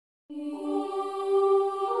Hey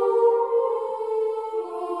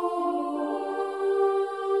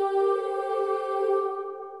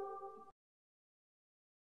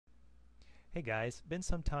guys, been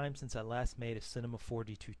some time since I last made a Cinema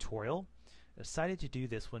 4D tutorial. I decided to do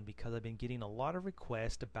this one because I've been getting a lot of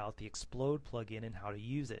requests about the Xplode plugin and how to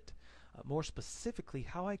use it. More specifically,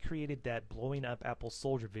 how I created that blowing up Apple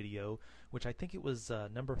Soldier video, which I think it was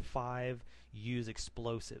number 5, use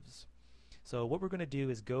explosives. So what we're going to do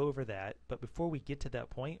is go over that, but before we get to that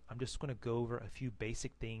point, I'm just going to go over a few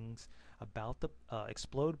basic things about the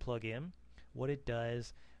Xplode plugin, what it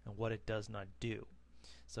does, and what it does not do.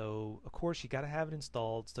 So of course you got to have it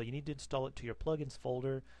installed, so you need to install it to your plugins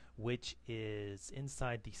folder, which is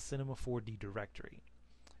inside the Cinema 4D directory.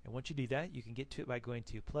 And once you do that, you can get to it by going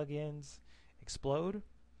to Plugins, Xplode,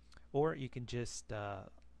 or you can just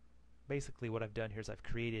basically what I've done here is I've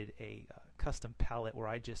created a custom palette where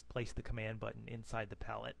I just place the command button inside the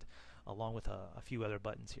palette along with a few other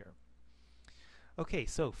buttons here. Okay,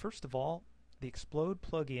 so first of all, the Xplode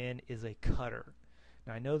plugin is a cutter.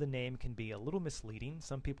 Now I know the name can be a little misleading.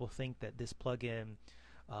 Some people think that this plugin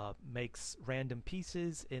makes random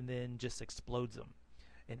pieces and then just explodes them.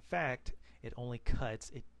 In fact, it only cuts,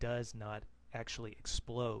 it does not actually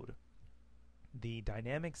explode. The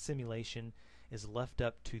dynamic simulation is left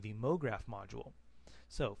up to the MoGraph module.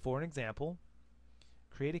 So for an example,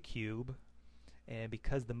 create a cube, and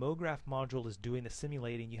because the MoGraph module is doing the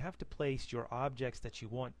simulating, you have to place your objects that you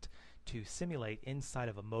want to simulate inside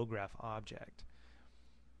of a MoGraph object.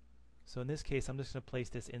 So in this case, I'm just going to place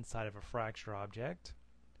this inside of a fracture object,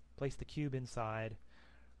 place the cube inside,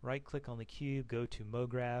 right click on the cube, go to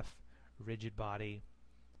MoGraph, rigid body,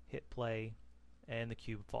 hit play, and the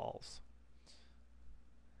cube falls.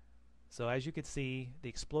 So as you can see,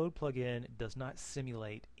 the Xplode plugin does not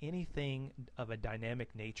simulate anything of a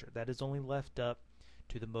dynamic nature. That is only left up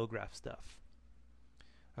to the MoGraph stuff.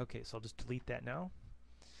 Okay, so I'll just delete that now.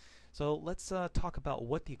 So let's talk about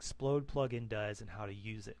what the Xplode plugin does and how to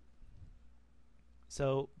use it.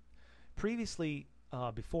 So previously,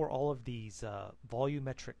 before all of these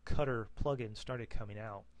volumetric cutter plugins started coming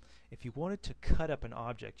out, if you wanted to cut up an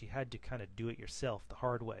object, you had to kind of do it yourself the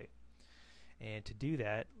hard way. And to do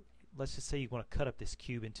that, let's just say you want to cut up this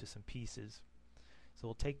cube into some pieces. So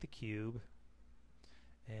we'll take the cube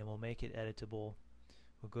and we'll make it editable.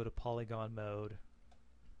 We'll go to polygon mode.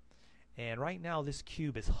 And right now this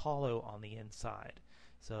cube is hollow on the inside.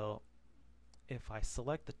 So if I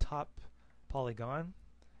select the top polygon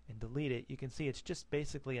and delete it, you can see it's just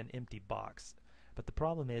basically an empty box. But the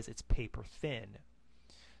problem is it's paper thin.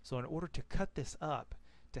 So in order to cut this up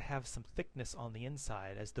to have some thickness on the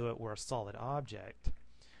inside as though it were a solid object,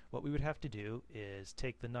 what we would have to do is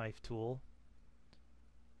take the knife tool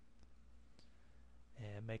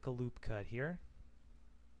and make a loop cut here.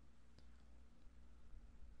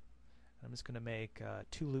 I'm just going to make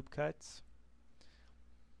 2 loop cuts,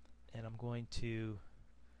 and I'm going to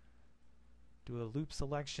do a loop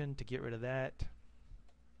selection to get rid of that,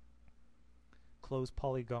 close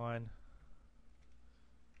polygon.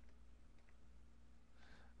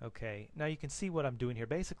 Okay, now you can see what I'm doing here.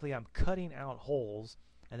 Basically I'm cutting out holes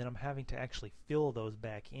and then I'm having to actually fill those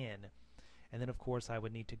back in. And then of course I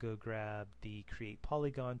would need to go grab the create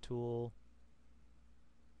polygon tool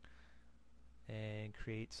and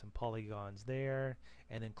create some polygons there,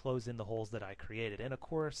 and then close in the holes that I created. And of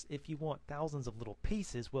course, if you want thousands of little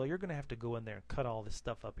pieces, well, you're going to have to go in there and cut all this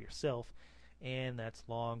stuff up yourself, and that's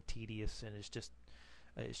long, tedious, and it's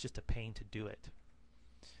just a pain to do it.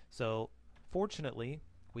 So fortunately,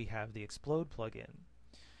 we have the Xplode plugin.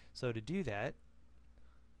 So to do that,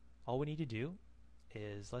 all we need to do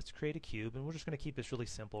is let's create a cube, and we're just going to keep this really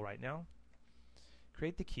simple right now.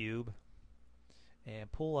 Create the cube and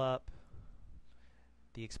pull up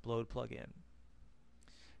the Xplode plugin.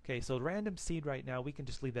 Okay, so random seed right now, we can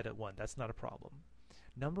just leave that at 1. That's not a problem.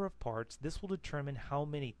 Number of parts, this will determine how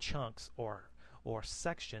many chunks or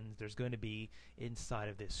sections there's going to be inside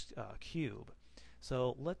of this cube.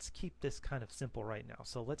 So let's keep this kind of simple right now.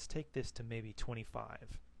 So let's take this to maybe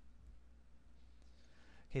 25.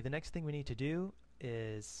 Okay, the next thing we need to do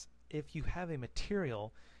is, if you have a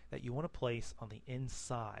material that you want to place on the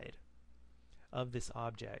inside of this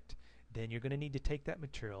object, then you're going to need to take that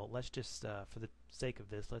material. Let's just, for the sake of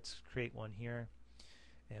this, let's create one here,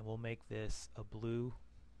 and we'll make this a blue,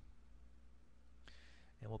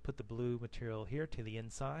 and we'll put the blue material here to the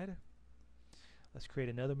inside. Let's create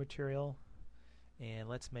another material, and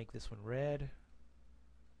let's make this one red,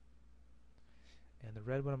 and the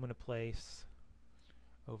red one I'm going to place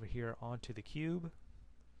over here onto the cube.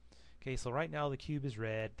 Okay, so right now the cube is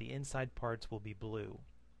red, the inside parts will be blue.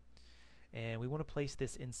 and we want to place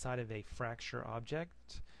this inside of a fracture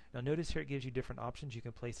object. Now notice here it gives you different options. You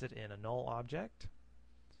can place it in a null object.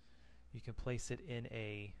 You can place it in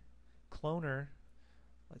a cloner.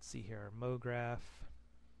 Let's see here, MoGraph,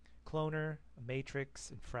 cloner, a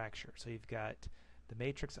matrix, and fracture. So you've got the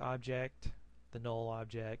matrix object, the null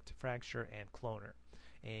object, fracture, and cloner.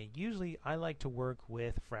 And usually I like to work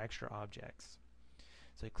with fracture objects.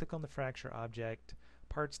 So you click on the fracture object,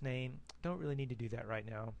 parts name, don't really need to do that right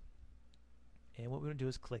now. And what we're going to do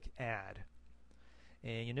is click add.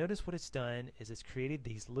 And you notice what it's done is it's created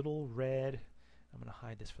these little red, I'm going to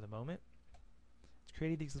hide this for the moment. It's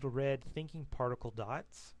created these little red thinking particle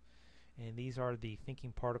dots, and these are the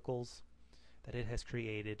thinking particles that it has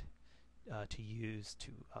created to use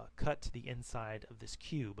to cut to the inside of this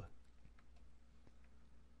cube.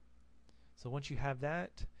 So once you have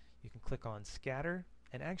that, you can click on scatter,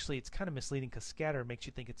 and actually it's kind of misleading because scatter makes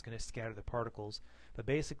you think it's going to scatter the particles, but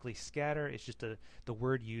basically scatter is just the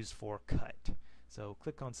word used for cut. So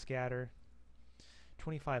click on scatter,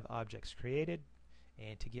 25 objects created,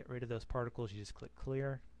 and to get rid of those particles you just click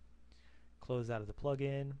clear, close out of the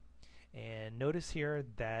plugin, and notice here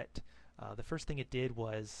that the first thing it did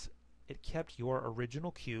was it kept your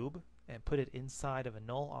original cube and put it inside of a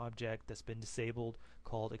null object that's been disabled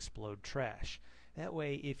called Xplode trash. That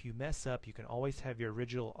way if you mess up you can always have your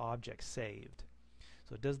original object saved.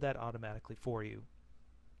 So it does that automatically for you.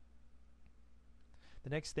 The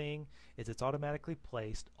next thing is it's automatically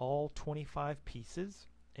placed all 25 pieces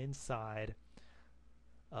inside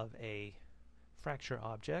of a fracture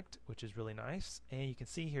object, which is really nice. And you can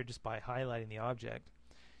see here just by highlighting the object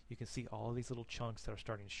you can see all these little chunks that are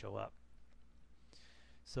starting to show up.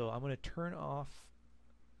 So I'm going to turn off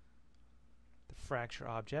the fracture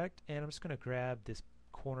object, and I'm just going to grab this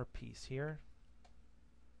corner piece here,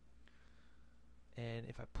 and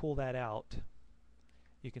if I pull that out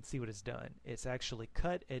you can see what it's done. It's actually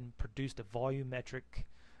cut and produced a volumetric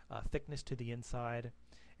thickness to the inside,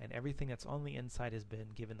 and everything that's on the inside has been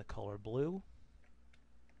given the color blue,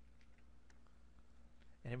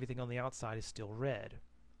 and everything on the outside is still red.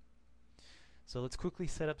 So let's quickly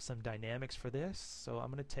set up some dynamics for this. So I'm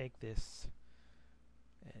going to take this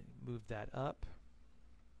and move that up.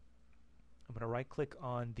 I'm going to right click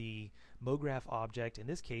on the MoGraph object in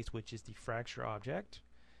this case, which is the fracture object.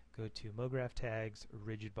 Go to MoGraph tags,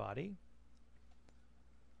 rigid body,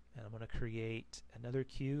 and I'm going to create another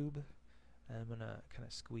cube, and I'm going to kind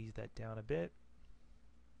of squeeze that down a bit,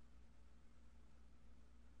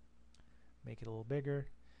 make it a little bigger.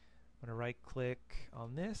 I'm going to right click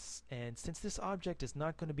on this, and since this object is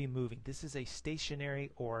not going to be moving, this is a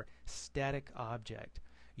stationary or static object.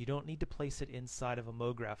 You don't need to place it inside of a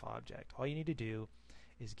MoGraph object. All you need to do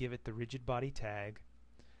is give it the rigid body tag,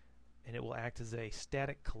 and it will act as a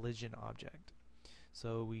static collision object.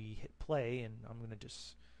 So we hit play, and I'm going to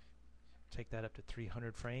just take that up to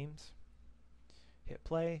 300 frames. Hit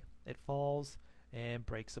play, it falls and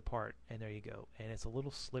breaks apart, and there you go. And it's a little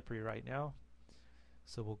slippery right now.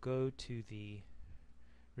 So we'll go to the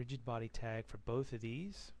rigid body tag for both of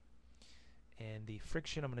these, and the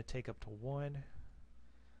friction I'm going to take up to 1. I'm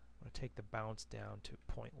going to take the bounce down to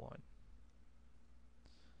 0.1,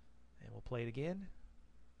 and we'll play it again,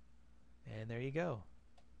 and there you go,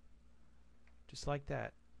 just like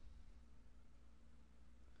that.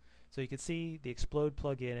 So you can see the Xplode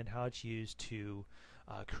plugin and how it's used to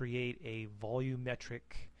create a volumetric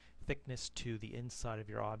thickness to the inside of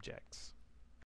your objects.